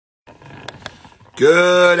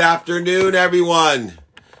Good afternoon, everyone.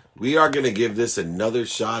 We are going to give this another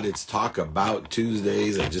shot. It's Talk About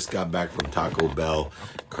Tuesdays. I just got back from Taco Bell,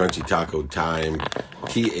 Crunchy Taco Time,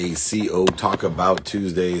 TACO, Talk About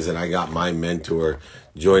Tuesdays, and I got my mentor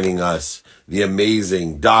joining us, the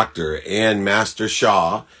amazing Dr. and Master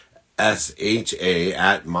Shah, SHA,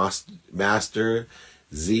 at Master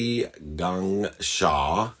Z Gong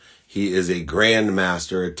Shah. He is a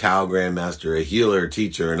grandmaster, a Tao grandmaster, a healer,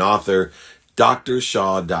 teacher, and author,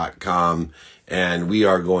 drshaw.com. And we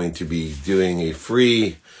are going to be doing a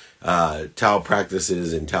free Tao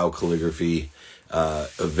practices and Tao calligraphy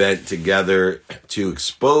event together to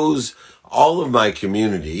expose all of my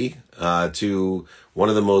community to one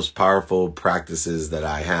of the most powerful practices that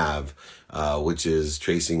I have, which is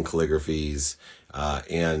tracing calligraphies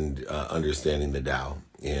and understanding the Tao.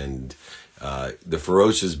 And the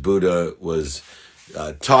ferocious Buddha was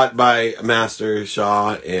taught by Master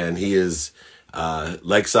Shah, and he is,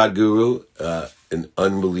 like Sadhguru, an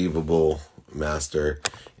unbelievable master.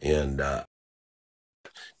 And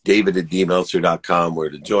David at Meltzer.com, where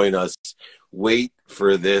to join us. Wait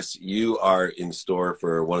for this. You are in store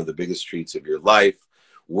for one of the biggest treats of your life.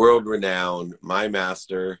 World-renowned, my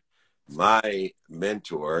master, my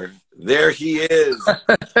mentor. There he is.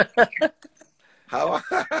 How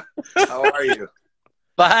are you?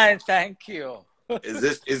 Fine, thank you.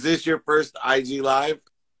 Is this your first IG live?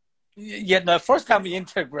 Yeah, the first time in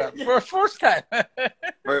Instagram. First time.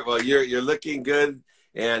 Well, you're looking good,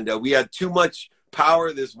 and we had too much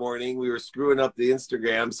power this morning. We were screwing up the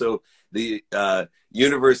Instagram, so the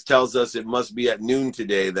universe tells us it must be at noon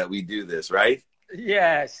today that we do this, right?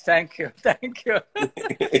 Yes, thank you, thank you.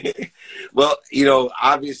 Well,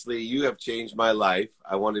 obviously you have changed my life.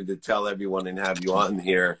 I wanted to tell everyone and have you on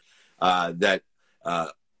here that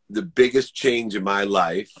the biggest change in my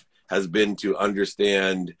life has been to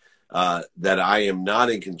understand that I am not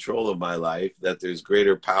in control of my life, that there's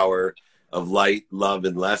greater power of light, love,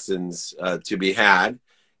 and lessons to be had.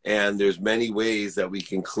 And there's many ways that we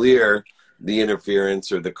can clear the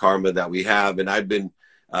interference or the karma that we have. And I've been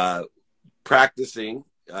practicing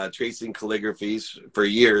tracing calligraphies for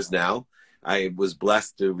years now. I was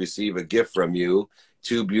blessed to receive a gift from you,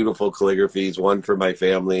 2 beautiful calligraphies, one for my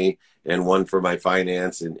family and one for my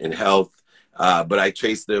finance and health. But I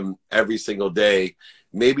trace them every single day.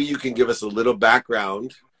 Maybe you can give us a little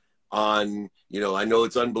background on, I know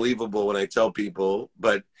it's unbelievable when I tell people,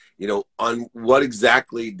 but, on what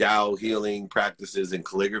exactly Tao healing practices and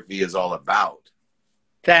calligraphy is all about.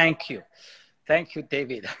 Thank you. Thank you,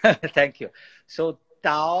 David. Thank you. So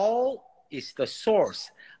Tao is the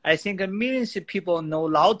source. I think millions of people know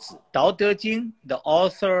Laozi, Tao Te Ching, the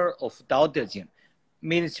author of Tao Te Ching.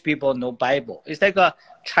 Millions of people know Bible. It's like a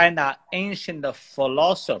China ancient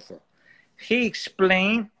philosopher. He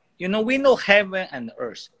explained, we know heaven and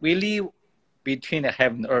earth. We live between the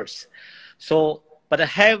heaven and earth. So, but the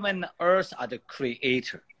heaven and earth are the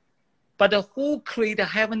creator. But who created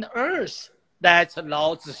heaven and earth? That's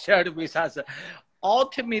Laozi shared with us.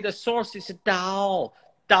 Ultimate source is Tao.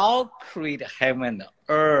 Tao created heaven and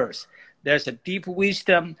earth. There's a deep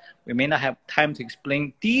wisdom. We may not have time to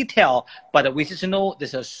explain detail, but we just know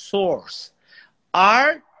there's a source.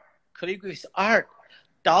 Art, calligraphy is art.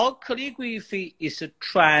 Tao calligraphy is a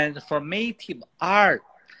transformative art.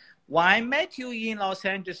 When I met you in Los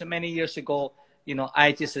Angeles many years ago,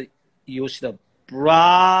 I just used the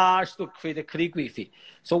brush to create calligraphy.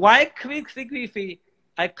 So when I create calligraphy,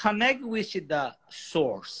 I connect with the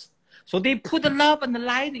source. So they put the love and the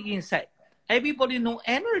light inside. Everybody know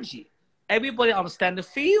energy. Everybody understand the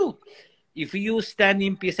field. If you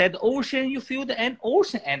standing beside the ocean, you feel the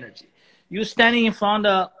ocean energy. You standing in front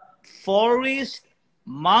of the forest,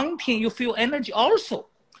 mountain, you feel energy also.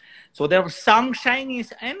 So there was sunshine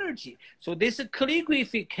is energy. So this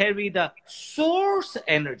calligraphy carry the source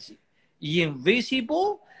energy,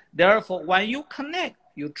 invisible. Therefore, when you connect,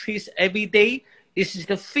 you trace every day. This is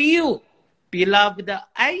the field. Beloved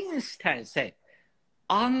Einstein said,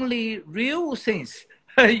 only real things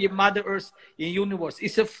in Mother Earth, in universe,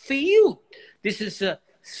 is a field. This is a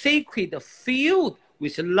sacred field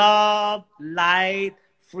with love, light,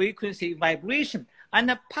 frequency, vibration,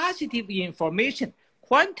 and a positive information.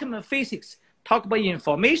 Quantum physics talk about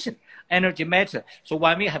information, energy matter. So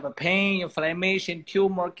when we have a pain, inflammation,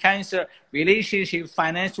 tumor, cancer, relationship,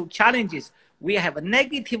 financial challenges, we have a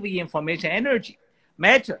negative information energy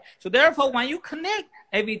matter. So therefore, when you connect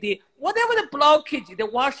every day, whatever the blockage, they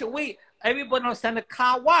wash away. Everybody understand the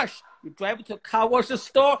car wash. You drive to a car wash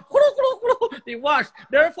store, they wash.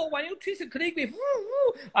 Therefore, when you trace a calligraphy,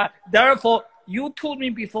 therefore, you told me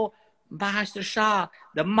before, Master Shah,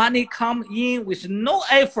 the money come in with no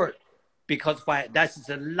effort because why? That's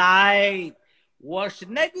the light. Wash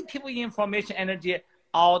negative information energy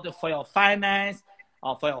out for your finance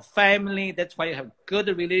or for your family. That's why you have good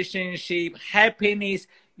relationship, happiness.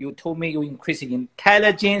 You told me you increase in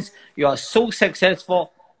intelligence. You are so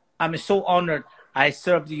successful. I'm so honored. I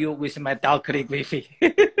served you with my Tao calligraphy.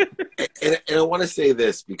 And I want to say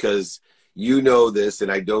this because you know this, and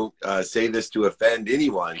I don't say this to offend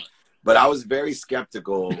anyone, but I was very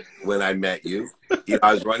skeptical when I met you. You know,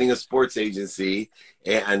 I was running a sports agency,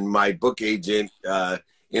 and my book agent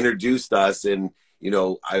introduced us, and you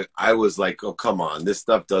know, I was like, oh, come on, this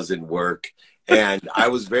stuff doesn't work. And I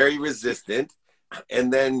was very resistant.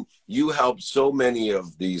 And then you helped so many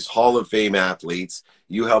of these Hall of Fame athletes.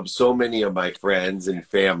 You helped so many of my friends and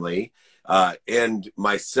family and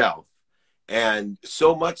myself. And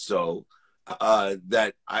so much so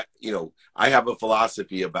that I have a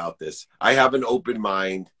philosophy about this. I have an open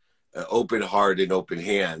mind, open heart, and open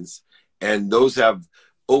hands. And those have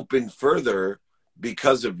opened further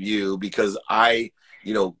because of you, because I,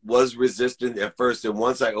 was resistant at first. And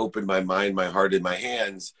once I opened my mind, my heart, and my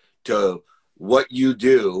hands to what you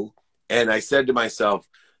do, and I said to myself,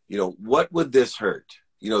 what would this hurt?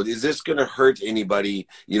 Is this going to hurt anybody?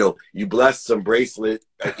 You blessed some bracelet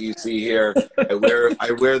that you see here.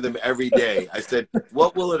 I wear them every day. I said,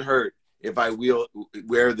 what will it hurt if I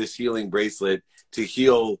wear this healing bracelet to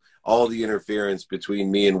heal all the interference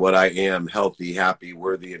between me and what I am, healthy, happy,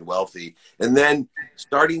 worthy, and wealthy? And then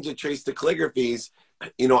starting to trace the calligraphies,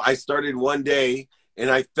 I started one day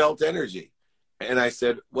and I felt energy. And I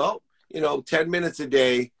said, well, 10 minutes a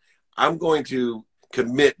day, I'm going to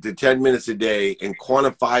commit to 10 minutes a day and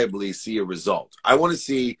quantifiably see a result. I want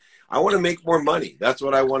to make more money. That's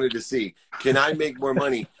what I wanted to see. Can I make more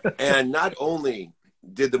money? And not only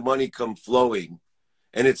did the money come flowing,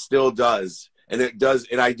 and it still does, and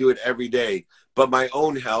I do it every day, but my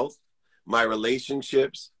own health, my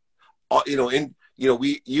relationships,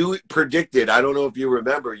 you predicted, I don't know if you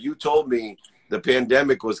remember, you told me the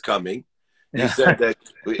pandemic was coming. You said that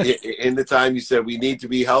in the time you said we need to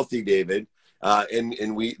be healthy, David, and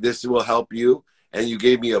this will help you. And you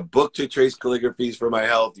gave me a book to trace calligraphies for my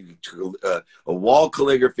health, a wall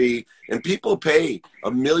calligraphy, and people pay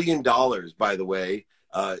 $1 million, by the way,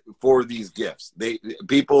 for these gifts.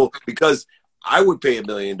 Because I would pay $1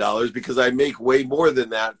 million because I make way more than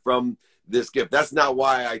that from this gift. That's not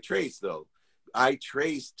why I trace, though. I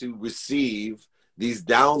trace to receive these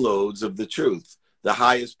downloads of the truth, the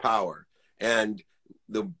highest power. And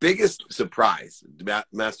the biggest surprise,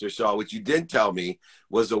 Master Shah, which you didn't tell me,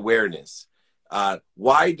 was awareness.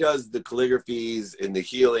 Why does the calligraphies and the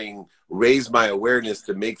healing raise my awareness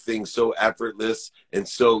to make things so effortless and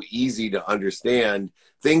so easy to understand?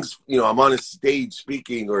 Things, I'm on a stage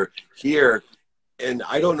speaking or here, and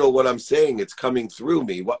I don't know what I'm saying. It's coming through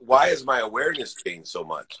me. Why has my awareness changed so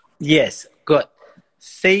much? Yes, good.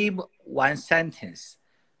 Save one sentence.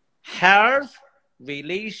 Health,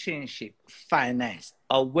 relationship, finance,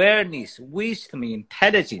 awareness, wisdom,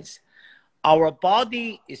 intelligence. Our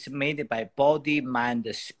body is made by body, mind,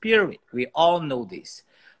 spirit. We all know this.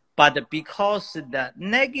 But because the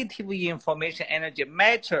negative information, energy,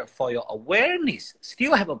 matter for your awareness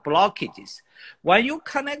still have blockages. When you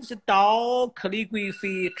connect the Tao,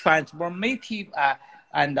 calligraphy, transformative,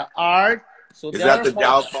 and art, so is that the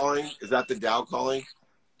Tao calling? Is that the Tao calling?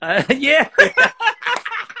 Yeah.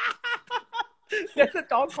 That's a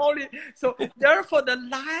Tao calling. So therefore, the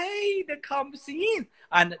light comes in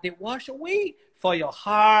and they wash away for your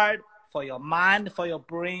heart, for your mind, for your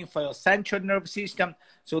brain, for your central nervous system.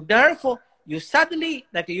 So therefore, you suddenly,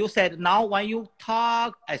 like you said, now when you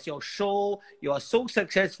talk as your show, you are so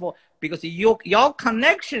successful because your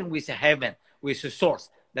connection with heaven, with the source,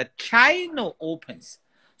 the channel opens.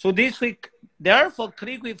 So this week, therefore,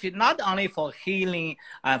 calligraphy not only for healing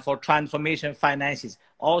and for transformation, finances,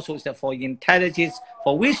 also for intelligence,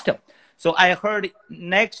 for wisdom. So I heard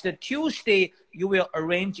next Tuesday, you will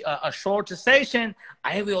arrange a short session.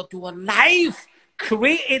 I will do a live,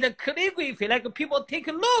 create a calligraphy, like people take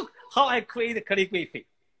a look how I create a calligraphy.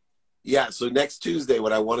 Yeah, so next Tuesday,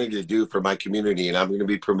 what I wanted to do for my community, and I'm going to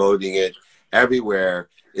be promoting it everywhere,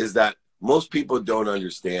 is that most people don't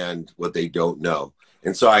understand what they don't know.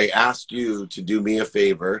 And so I asked you to do me a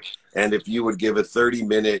favor, and if you would give a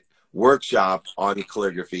 30-minute workshop on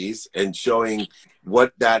calligraphies and showing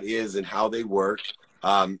what that is and how they work.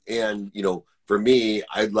 And, for me,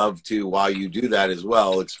 I'd love to, while you do that as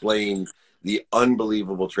well, explain the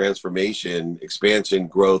unbelievable transformation, expansion,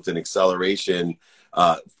 growth, and acceleration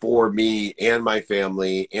for me and my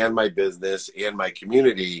family and my business and my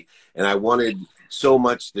community. And I wanted so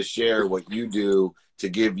much to share what you do to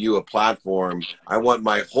give you a platform. I want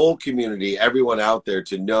my whole community, everyone out there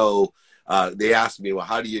to know. They asked me, well,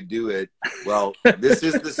 how do you do it? Well, this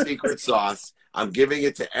is the secret sauce. I'm giving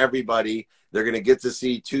it to everybody. They're going to get to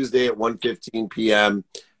see Tuesday at 1:15 p.m.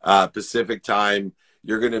 Pacific time.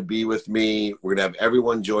 You're going to be with me. We're going to have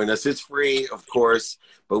everyone join us. It's free, of course,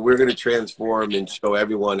 but we're going to transform and show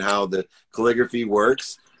everyone how the calligraphy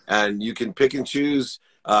works. And you can pick and choose.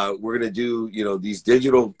 We're going to do, you know, these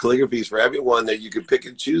digital calligraphies for everyone that you can pick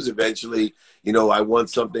and choose eventually. You know, I want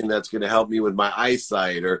something that's going to help me with my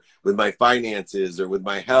eyesight or with my finances or with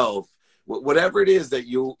my health. Whatever it is that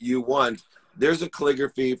you want, there's a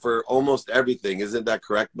calligraphy for almost everything. Isn't that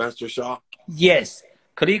correct, Master Shah? Yes.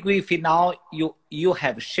 Calligraphy now, you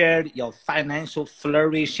have shared your financial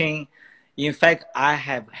flourishing. In fact, I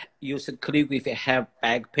have used calligraphy, have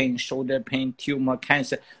back pain, shoulder pain, tumor,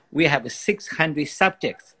 cancer. We have 600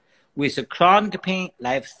 subjects with chronic pain,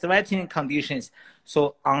 life-threatening conditions.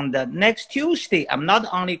 So on the next Tuesday, I'm not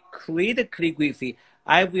only create calligraphy,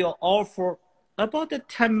 I will offer about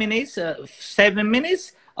 10 minutes, 7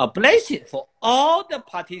 minutes, a blessing for all the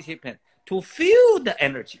participants to feel the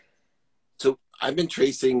energy. So I've been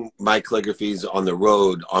tracing my calligraphies on the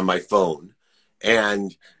road on my phone,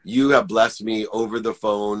 and you have blessed me over the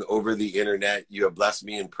phone, over the internet. You have blessed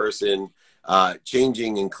me in person,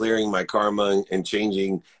 changing and clearing my karma and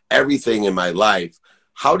changing everything in my life.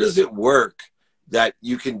 How does it work that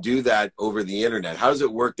you can do that over the internet? How does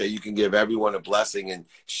it work that you can give everyone a blessing and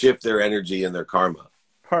shift their energy and their karma?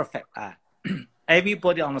 Perfect.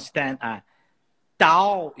 Everybody understand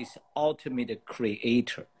Tao is ultimate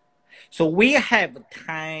creator. So we have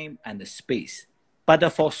time and space,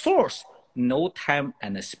 but for source, no time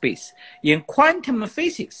and space. In quantum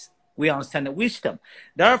physics, we understand the wisdom.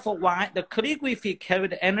 Therefore, when the calligraphy carry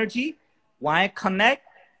the energy, when I connect,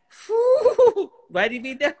 ready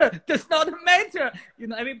be there, does not matter. You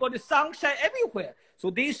know, everybody sunshine everywhere. So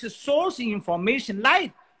this source information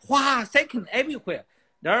light, second everywhere.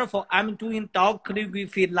 Therefore, I'm doing dog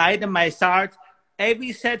calligraphy light massage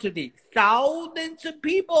every Saturday. Thousands of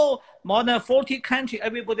people, more than 40 countries,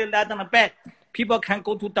 everybody light on the bed. People can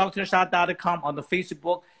go to drsha.com on the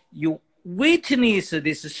Facebook. You witness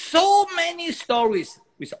this, so many stories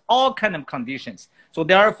with all kind of conditions. So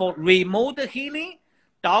therefore, remote healing,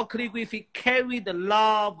 dog calligraphy carry the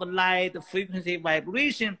love, light, frequency,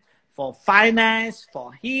 vibration for finance,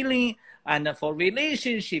 for healing, and for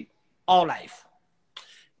relationship, all life.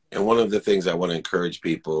 And one of the things I want to encourage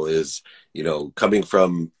people is, you know, coming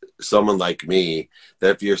from someone like me,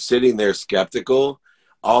 that if you're sitting there skeptical,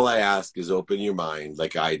 all I ask is open your mind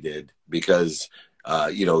like I did, because,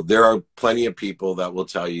 you know, there are plenty of people that will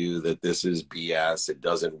tell you that this is BS, it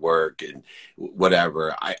doesn't work and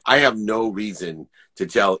whatever. I have no reason to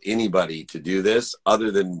tell anybody to do this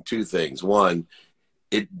other than two things. One,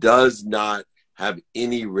 it does not have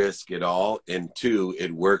any risk at all. And two,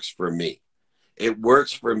 it works for me. It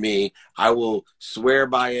works for me. I will swear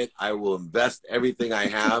by it. I will invest everything I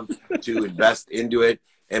have to invest into it.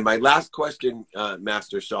 And my last question,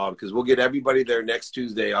 Master Shah, because we'll get everybody there next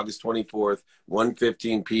Tuesday, August 24th,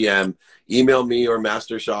 1:15 p.m. Email me or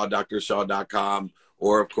Master Shah, drshaw.com,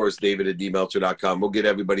 or, of course, david@dmeltzer.com. We'll get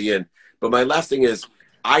everybody in. But my last thing is,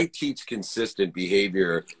 I teach consistent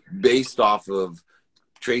behavior based off of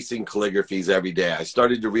tracing calligraphies every day. I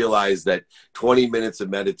started to realize that 20 minutes of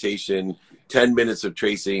meditation, 10 minutes of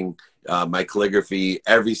tracing my calligraphy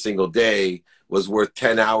every single day was worth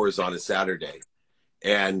 10 hours on a Saturday.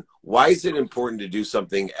 And why is it important to do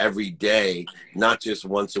something every day, not just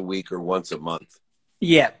once a week or once a month?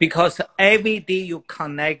 Yeah, because every day you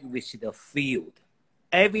connect with the field.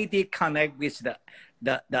 Every day connect with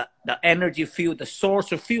the energy field, the source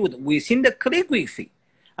field within the calligraphy.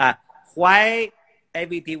 Why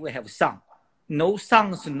every day we have sun? No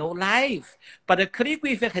sounds, no life. But the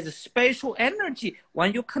calligraphy has a special energy.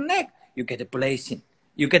 When you connect, you get a blessing.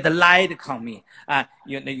 You get the light coming.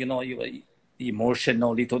 You know, you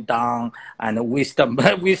emotional little down and wisdom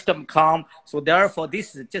come. So therefore,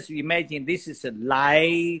 this is just imagine this is a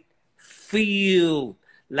light field.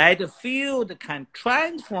 Light field can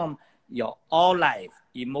transform your all life,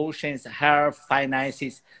 emotions, health,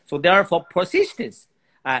 finances. So therefore, persistence.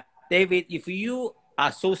 David, if you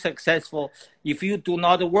are so successful, if you do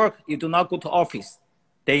not work, you do not go to office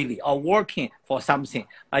daily or working for something,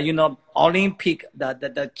 you know, Olympic,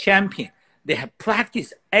 the champion, they have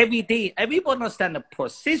practiced every day. Everybody understand the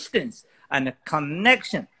persistence and the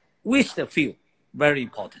connection with the field. Very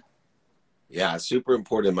important. Yeah, super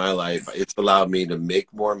important in my life. It's allowed me to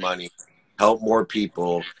make more money, help more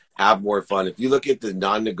people, have more fun. If you look at the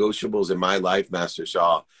non-negotiables in my life, Master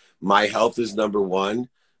Shah, my health is number one.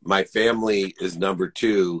 my family is number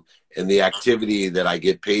two, and the activity that I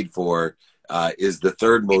get paid for is the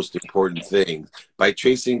third most important thing. By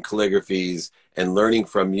tracing calligraphies and learning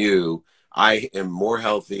from you, I am more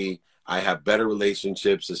healthy. I have better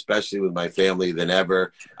relationships, especially with my family, than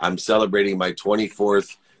ever. I'm celebrating my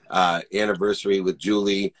 24th anniversary with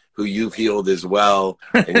Julie, who you've healed as well,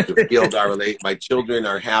 and you've healed our my children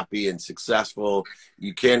are happy and successful.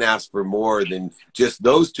 You can't ask for more than just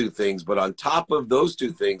those two things. But on top of those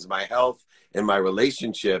two things, my health and my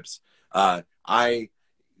relationships, I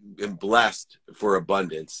am blessed for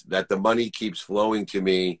abundance, that the money keeps flowing to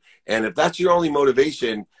me. And if that's your only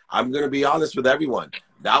motivation, I'm going to be honest with everyone.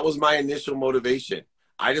 That was my initial motivation.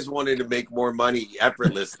 I just wanted to make more money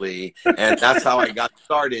effortlessly, and that's how I got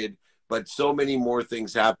started. But so many more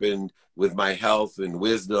things happened with my health and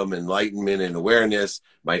wisdom, enlightenment and awareness,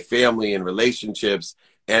 my family and relationships,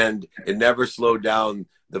 and it never slowed down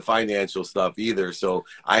the financial stuff either. So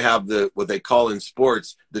I have what they call in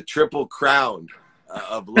sports, the triple crown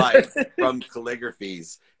of life from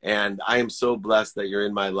calligraphies. And I am so blessed that you're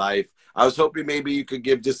in my life. I was hoping maybe you could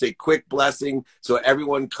give just a quick blessing so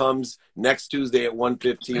everyone comes next Tuesday at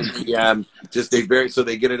 1:15 p.m. Just so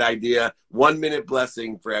they get an idea. 1 minute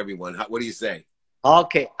blessing for everyone. What do you say?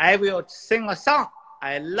 Okay, I will sing a song.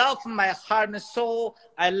 I love my heart and soul.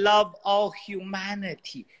 I love all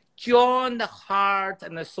humanity. Join the heart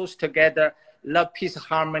and the souls together. Love, peace,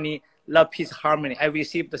 harmony. Love, peace, harmony. I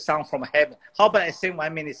received the song from heaven. How about I sing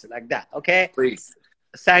 1 minute like that? Okay? Please.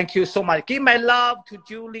 Thank you so much. Give my love to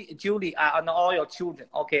Julie, and all your children.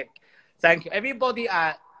 Okay. Thank you. Everybody,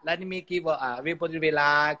 let me give, everybody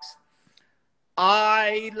relax.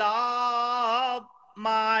 I love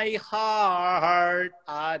my heart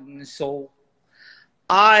and soul.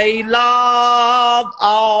 I love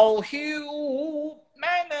all humanity.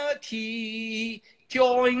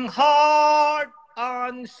 Join heart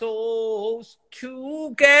and souls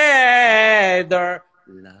together.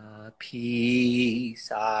 Love,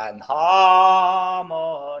 peace, and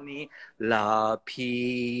harmony. Love,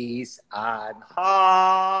 peace, and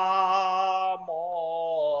harmony.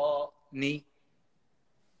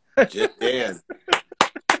 Just Dan.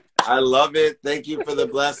 I love it. Thank you for the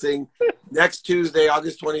blessing. Next Tuesday,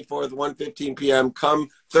 August 24th, 1:15 p.m. Come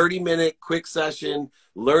 30-minute quick session,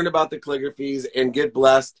 learn about the calligraphies, and get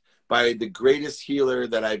blessed by the greatest healer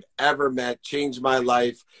that I've ever met. Changed my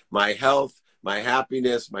life, my health, my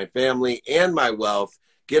happiness, my family, and my wealth.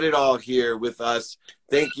 Get it all here with us.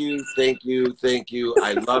 Thank you, thank you, thank you.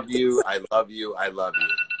 I love you, I love you, I love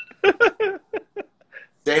you.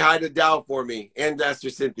 Say hi to Dow for me and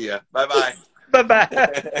Master Cynthia. Bye-bye.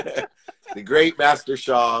 Bye-bye. The great Master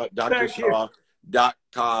Shah,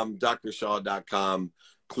 drshaw.com, drshaw.com.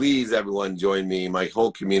 Please, everyone, join me, my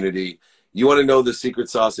whole community. You want to know the secret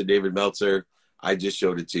sauce of David Meltzer? I just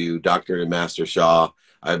showed it to you, Dr. and Master Shah.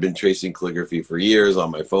 I've been tracing calligraphy for years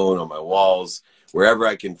on my phone, on my walls, wherever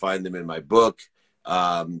I can find them in my book.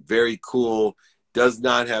 Very cool. Does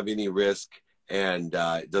not have any risk, and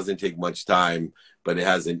it doesn't take much time, but it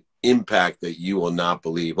has an impact that you will not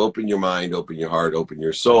believe. Open your mind, open your heart, open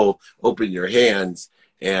your soul, open your hands,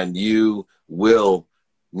 and you will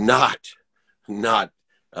not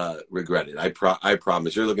regret it. I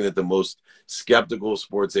promise. You're looking at the most skeptical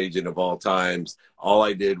sports agent of all times. All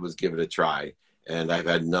I did was give it a try, and I've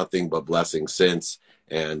had nothing but blessings since.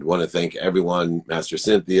 And want to thank everyone, Master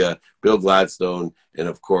Cynthia, Bill Gladstone, and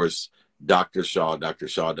of course, Dr. Shaw,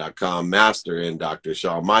 drshaw.com, Master and Dr.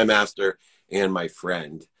 Shaw, my master and my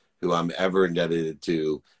friend, who I'm ever indebted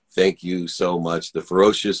to. Thank you so much. The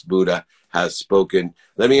ferocious Buddha has spoken.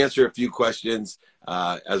 Let me answer a few questions.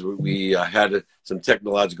 As we had some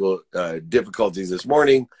technological difficulties this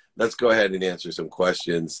morning, let's go ahead and answer some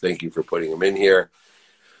questions. Thank you for putting them in here.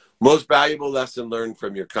 Most valuable lesson learned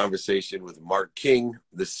from your conversation with Mark King,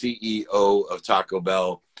 the CEO of Taco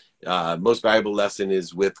Bell. Most valuable lesson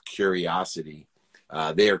is with curiosity.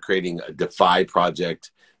 They are creating a Defy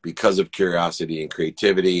project because of curiosity and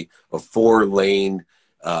creativity, a 4-lane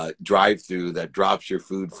drive-through that drops your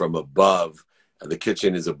food from above. The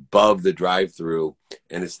kitchen is above the drive-through,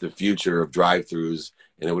 and it's the future of drive-throughs.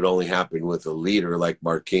 And it would only happen with a leader like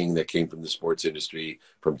Mark King that came from the sports industry,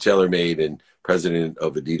 from TaylorMade and president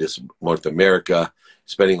of Adidas North America,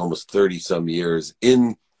 spending almost 30-some years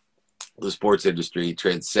in the sports industry,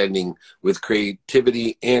 transcending with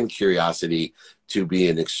creativity and curiosity to be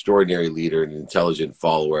an extraordinary leader and an intelligent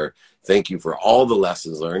follower. Thank you for all the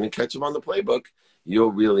lessons learned, and catch them on the playbook.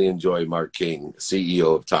 You'll really enjoy Mark King,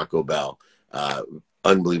 CEO of Taco Bell.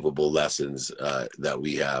 Unbelievable lessons that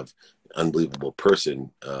we have. Unbelievable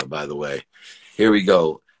person, by the way. Here we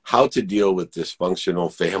go. How to deal with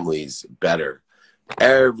dysfunctional families better.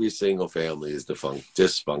 Every single family is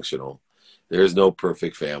dysfunctional. There's no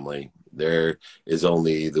perfect family. There is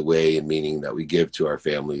only the way and meaning that we give to our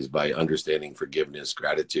families by understanding forgiveness,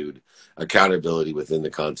 gratitude, accountability within the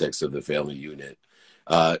context of the family unit.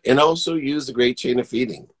 And also use the great chain of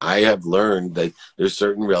feeding. I have learned that there's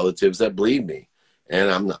certain relatives that bleed me,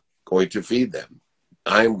 and I'm not going to feed them.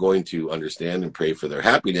 I'm going to understand and pray for their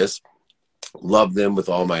happiness, love them with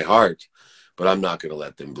all my heart, but I'm not going to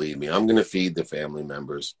let them bleed me. I'm going to feed the family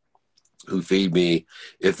members who feed me.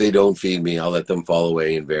 If they don't feed me, I'll let them fall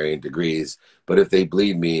away in varying degrees. But if they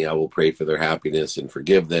bleed me, I will pray for their happiness and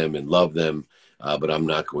forgive them and love them. But I'm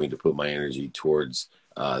not going to put my energy towards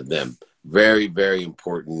them. Very, very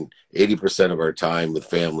important. 80% of our time with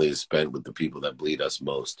family is spent with the people that bleed us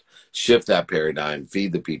most. Shift that paradigm.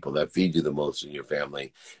 Feed the people that feed you the most in your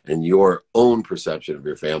family. And your own perception of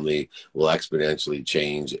your family will exponentially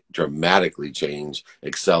change, dramatically change,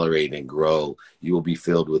 accelerate, and grow. You will be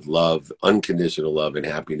filled with love, unconditional love and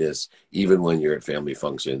happiness, even when you're at family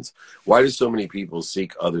functions. Why do so many people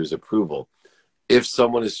seek others' approval? If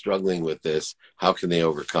someone is struggling with this, how can they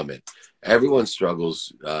overcome it? Everyone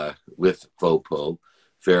struggles with FOPO,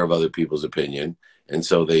 fear of other people's opinion, and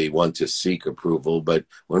so they want to seek approval. But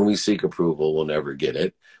when we seek approval, we'll never get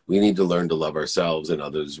it. We need to learn to love ourselves, and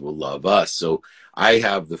others will love us. So I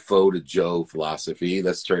have the foe to Joe philosophy.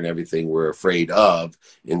 Let's turn everything we're afraid of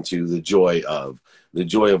into the joy of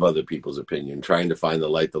other people's opinion, trying to find the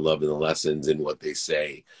light, the love, and the lessons in what they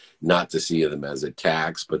say, not to see them as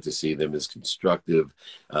attacks, but to see them as constructive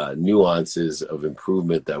nuances of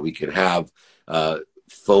improvement that we can have.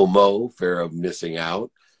 FOMO, fear of missing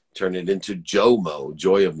out, turn it into JOMO,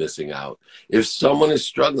 joy of missing out. If someone is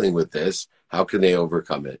struggling with this, how can they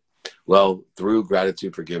overcome it? Well, through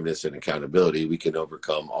gratitude, forgiveness, and accountability, we can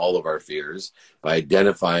overcome all of our fears by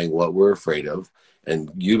identifying what we're afraid of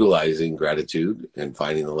and utilizing gratitude and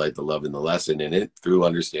finding the light, the love, and the lesson in it through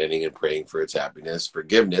understanding and praying for its happiness,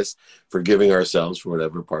 forgiveness, forgiving ourselves for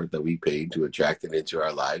whatever part that we paid to attract it into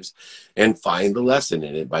our lives, and find the lesson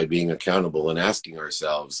in it by being accountable and asking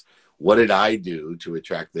ourselves, what did I do to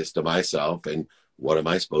attract this to myself, and what am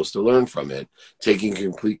I supposed to learn from it? Taking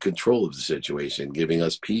complete control of the situation, giving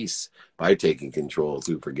us peace by taking control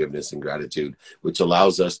through forgiveness and gratitude, which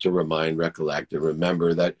allows us to remind, recollect, and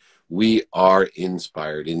remember that we are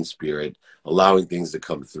inspired in spirit, allowing things to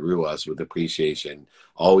come through us with appreciation,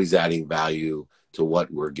 always adding value to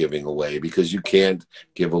what we're giving away, because you can't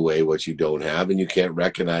give away what you don't have, and you can't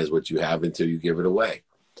recognize what you have until you give it away.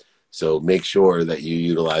 So make sure that you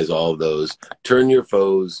utilize all of those. Turn your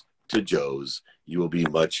foes to Joes. You will be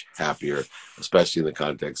much happier, especially in the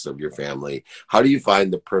context of your family. How do you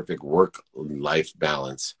find the perfect work-life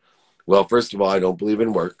balance? Well, first of all, I don't believe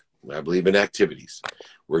in work. I believe in activities.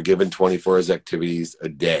 We're given 24 hours activities a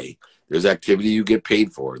day. There's activity you get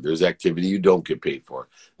paid for. There's activity you don't get paid for.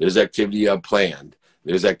 There's activity you have planned.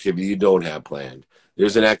 There's activity you don't have planned.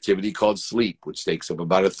 There's an activity called sleep, which takes up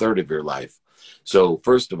about a third of your life. So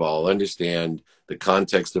first of all, understand the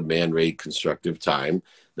context of man-made constructive time,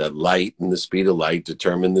 that light and the speed of light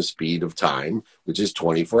determine the speed of time, which is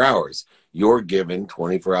 24 hours. You're given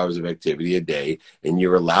 24 hours of activity a day, and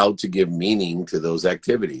you're allowed to give meaning to those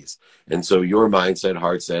activities. And so your mindset,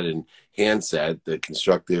 heart set, and hand set, the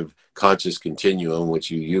constructive conscious continuum, which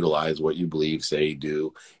you utilize what you believe, say,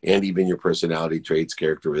 do, and even your personality traits,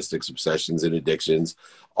 characteristics, obsessions, and addictions,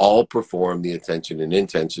 all perform the attention and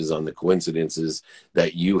intentions on the coincidences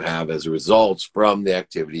that you have as results from the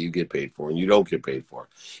activity you get paid for and you don't get paid for.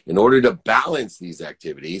 In order to balance these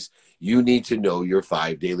activities, you need to know your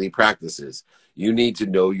 5 daily practices. You need to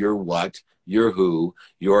know your what, your who,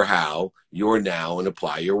 your how, your now, and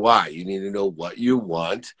apply your why. You need to know what you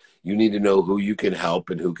want. You need to know who you can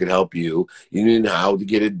help and who can help you. You need to know how to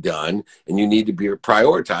get it done. And you need to be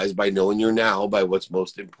prioritized by knowing your now, by what's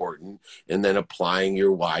most important, and then applying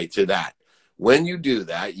your why to that. When you do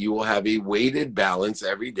that, you will have a weighted balance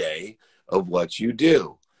every day of what you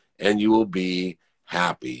do, and you will be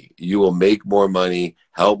happy. You will make more money,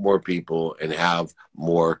 help more people, and have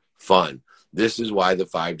more fun. This is why the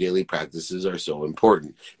 5 daily practices are so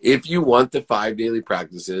important. If you want the 5 daily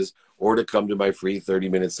practices or to come to my free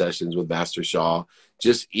 30-minute sessions with Master Shah,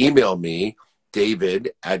 just email me,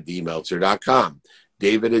 david@dmeltzer.com.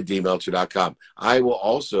 david@dmeltzer.com. I will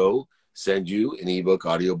also send you an ebook,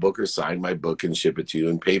 audiobook, or sign my book and ship it to you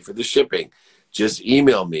and pay for the shipping. Just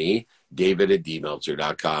email me,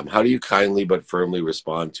 david@dmeltzer.com. How do you kindly but firmly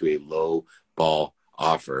respond to a low ball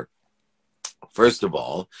offer? First of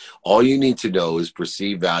all you need to know is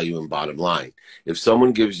perceived value and bottom line. If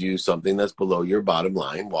someone gives you something that's below your bottom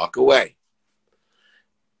line, walk away.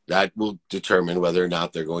 that will determine whether or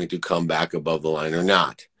not they're going to come back above the line or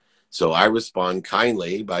not. So I respond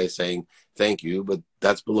kindly by saying, thank you, but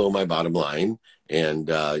that's below my bottom line. And,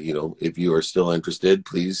 if you are still interested,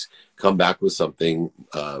 please come back with something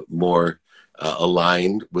more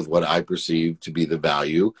aligned with what I perceive to be the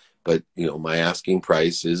value. But, my asking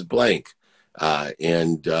price is blank.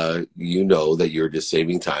 And that you're just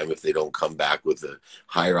saving time if they don't come back with a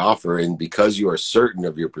higher offer. And because you are certain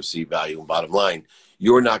of your perceived value and bottom line,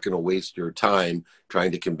 you're not going to waste your time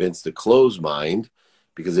trying to convince the closed mind,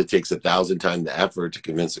 because it takes 1,000 times the effort to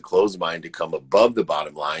convince a closed mind to come above the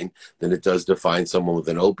bottom line than it does to find someone with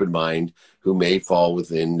an open mind who may fall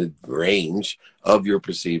within the range of your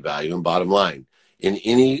perceived value and bottom line. In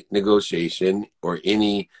any negotiation or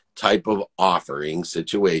any type of offering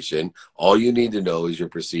situation, all you need to know is your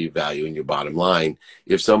perceived value and your bottom line.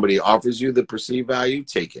 If somebody offers you the perceived value,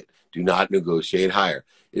 take it. Do not negotiate higher.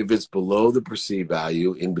 If it's below the perceived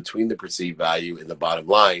value, in between the perceived value and the bottom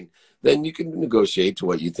line, then you can negotiate to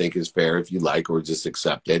what you think is fair if you like, or just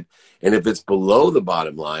accept it. And if it's below the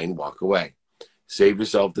bottom line, walk away. Save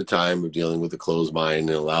yourself the time of dealing with a closed mind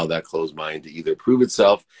and allow that closed mind to either prove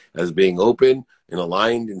itself as being open and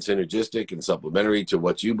aligned and synergistic and supplementary to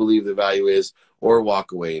what you believe the value is, or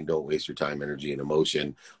walk away and don't waste your time, energy, and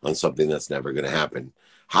emotion on something that's never going to happen.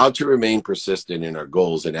 How to remain persistent in our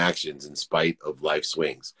goals and actions in spite of life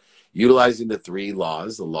swings. Utilizing the 3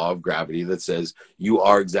 laws, the law of gravity that says you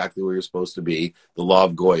are exactly where you're supposed to be, the law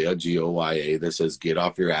of Goya, G-O-Y-A, that says get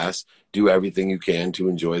off your ass, do everything you can to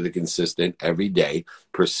enjoy the consistent, everyday,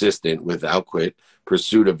 persistent, without quit,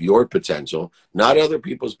 pursuit of your potential, not other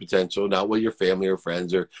people's potential, not what your family or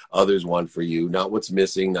friends or others want for you, not what's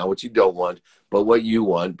missing, not what you don't want, but what you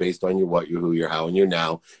want based on your what, your who, your how, and your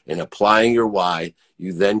now, and applying your why.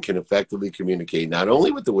 You then can effectively communicate not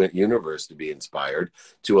only with the universe to be inspired,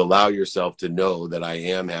 to allow yourself to know that I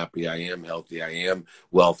am happy, I am healthy, I am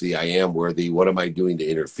wealthy, I am worthy. What am I doing to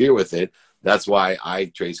interfere with it? That's why I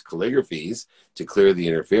trace calligraphies to clear the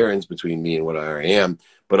interference between me and what I am,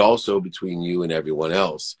 but also between you and everyone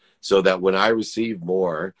else, so that when I receive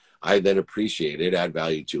more, I then appreciate it, add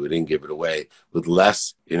value to it, and give it away with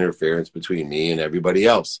less interference between me and everybody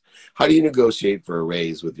else. How do you negotiate for a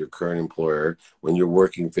raise with your current employer when you're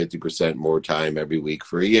working 50% more time every week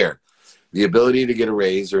for a year? The ability to get a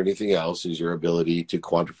raise or anything else is your ability to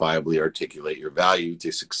quantifiably articulate your value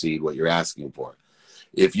to succeed what you're asking for.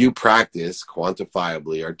 If you practice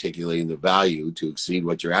quantifiably articulating the value to exceed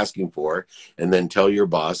what you're asking for, and then tell your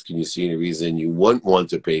boss, can you see any reason you wouldn't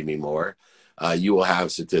want to pay me more? You will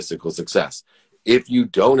have statistical success. If you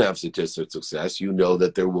don't have statistical success, you know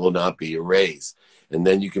that there will not be a raise. And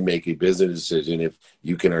then you can make a business decision if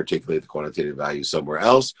you can articulate the quantitative value somewhere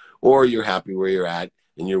else, or you're happy where you're at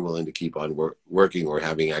and you're willing to keep on working or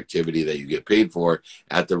having activity that you get paid for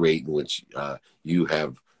at the rate in which you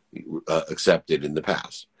have accepted in the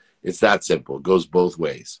past. It's that simple. It goes both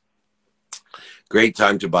ways. Great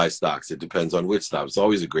time to buy stocks. It depends on which stock. It's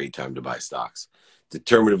always a great time to buy stocks.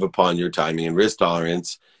 Determinative upon your timing and risk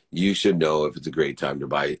tolerance, you should know if it's a great time to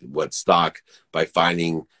buy what stock by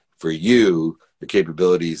finding for you the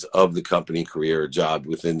capabilities of the company, career, or job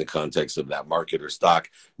within the context of that market or stock,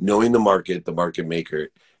 knowing the market maker,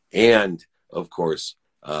 and of course,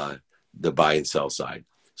 the buy and sell side.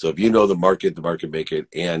 So if you know the market maker,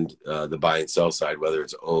 and the buy and sell side, whether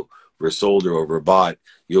it's oversold or overbought,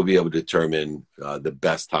 you'll be able to determine the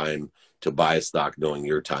best time to buy a stock, knowing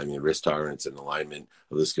your timing and risk tolerance and alignment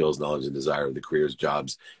of the skills, knowledge, and desire of the careers,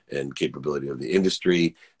 jobs, and capability of the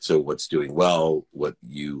industry. So what's doing well, what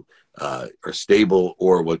you are stable,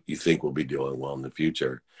 or what you think will be doing well in the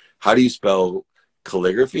future. How do you spell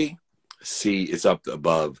calligraphy? C, it's up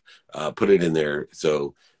above. Put it in there.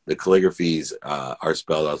 So the calligraphies are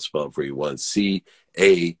spelled. I'll spell it for you once.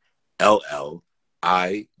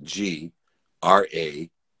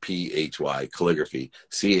 C-A-L-L-I-G-R-A-P-H-Y, calligraphy.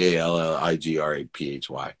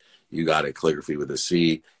 C-A-L-L-I-G-R-A-P-H-Y. You got it, calligraphy with a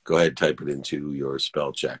C. Go ahead, type it into your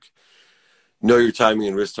spell check. Know your timing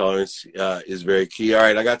and risk tolerance is very key. All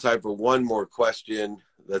right, I got time for one more question.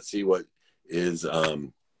 Let's see what is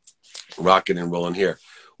rocking and rolling here.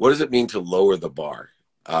 What does it mean to lower the bar?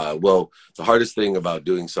 Well, the hardest thing about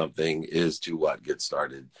doing something is to what? Get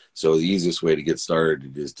started. So the easiest way to get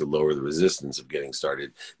started is to lower the resistance of getting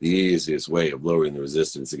started. The easiest way of lowering the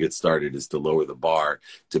resistance to get started is to lower the bar,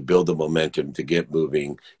 to build the momentum, to get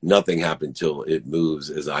moving. Nothing happens till it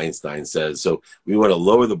moves, as Einstein says. So we want to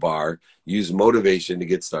lower the bar, use motivation to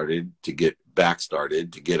get started, to get back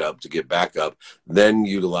started, to get up, to get back up, then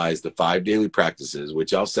utilize the 5 daily practices,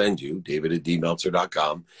 which I'll send you,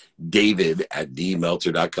 david@dmeltzer.com,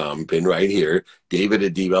 david@dmeltzer.com, pin right here,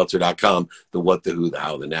 david@dmeltzer.com, the what, the who, the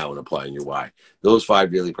how, the now, and applying your why. Those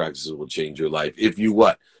 5 daily practices will change your life if you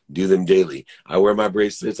what? Do them daily. I wear my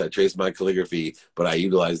bracelets, I trace my calligraphy, but I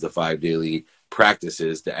utilize the 5 daily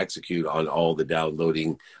practices to execute on all the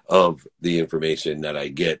downloading of the information that I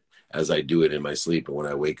get as I do it in my sleep and when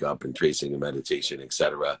I wake up, and tracing and meditation,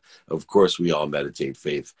 etc. Of course, we all meditate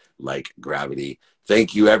faith like gravity.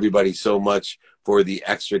 Thank you, everybody, so much for the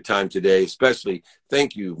extra time today. Especially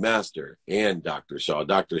thank you, Master and Dr. Shah,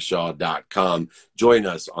 drshaw.com. Join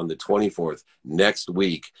us on the 24th next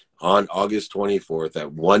week, on August 24th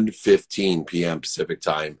at 1:15 p.m. Pacific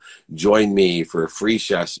time. Join me for a free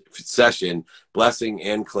session, Blessing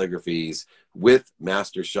and Calligraphies with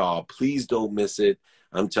Master Shah. Please don't miss it.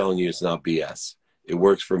 I'm telling you, it's not BS. It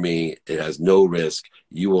works for me. It has no risk.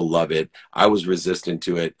 You will love it. I was resistant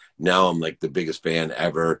to it. Now I'm like the biggest fan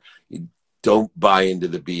ever. Don't buy into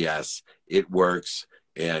the BS. It works,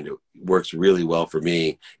 and it works really well for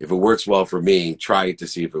me. If it works well for me, try it to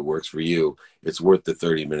see if it works for you. It's worth the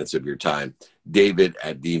 30 minutes of your time.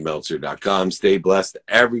 David@dmeltzer.com. Stay blessed,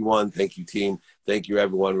 everyone. Thank you, team. Thank you,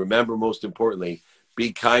 everyone. Remember, most importantly,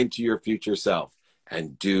 be kind to your future self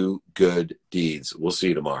and do good deeds. We'll see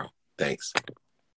you tomorrow. Thanks.